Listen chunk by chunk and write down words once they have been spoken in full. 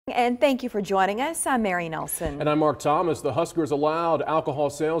And thank you for joining us. I'm Mary Nelson. And I'm Mark Thomas. The Huskers allowed alcohol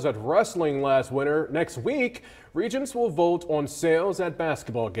sales at wrestling last winter. Next week, Regents will vote on sales at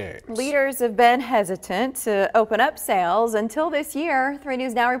basketball games. Leaders have been hesitant to open up sales until this year. 3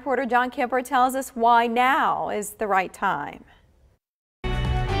 News Now reporter John Kemper tells us why now is the right time.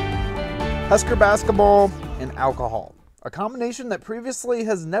 Husker basketball and alcohol. A combination that previously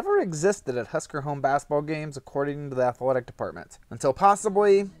has never existed at Husker home basketball games, according to the athletic department, until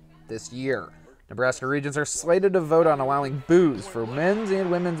possibly this year. Nebraska Regents are slated to vote on allowing booze for men's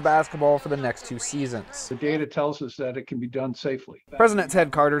and women's basketball for the next 2 seasons. The data tells us that it can be done safely. President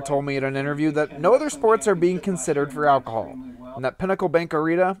Ted Carter told me at an interview that no other sports are being considered for alcohol, and that Pinnacle Bank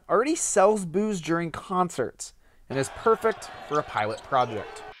Arena already sells booze during concerts and is perfect for a pilot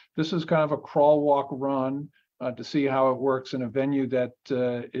project. This is kind of a crawl, walk, run to see how it works in a venue that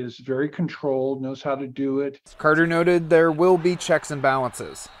is very controlled, knows how to do it. Carter noted there will be checks and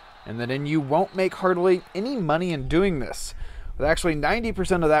balances, and that NU won't make hardly any money in doing this, with actually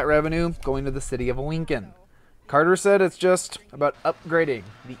 90% of that revenue going to the city of Lincoln. Carter said it's just about upgrading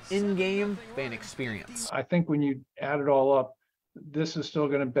the in-game fan experience. I think when you add it all up, this is still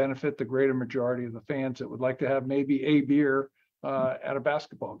going to benefit the greater majority of the fans that would like to have maybe a beer at a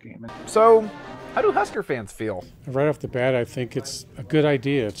basketball game. So, how do Husker fans feel? Right off the bat, I think it's a good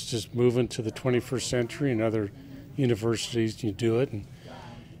idea. It's just moving to the 21st century, and other universities you do it.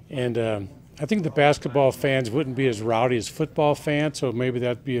 And I think the basketball fans wouldn't be as rowdy as football fans, so maybe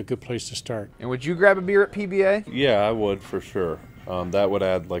that'd be a good place to start. And would you grab a beer at PBA? Yeah, I would for sure. That would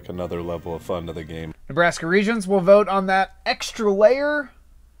add like another level of fun to the game. Nebraska Regents will vote on that extra layer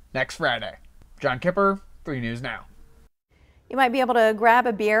next Friday. John Kipper, 3 News Now. You might be able to grab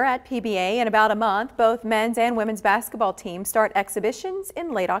a beer at PBA in about a month. Both men's and women's basketball teams start exhibitions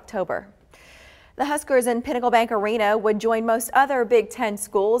in late October. The Huskers in Pinnacle Bank Arena would join most other Big Ten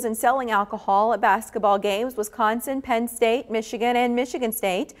schools in selling alcohol at basketball games. Wisconsin, Penn State, Michigan, and Michigan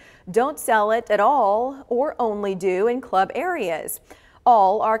State don't sell it at all or only do in club areas.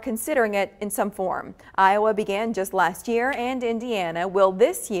 All are considering it in some form. Iowa began just last year, and Indiana will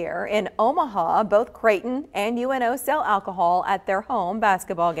this year. In Omaha, both Creighton and UNO sell alcohol at their home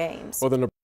basketball games. Well, the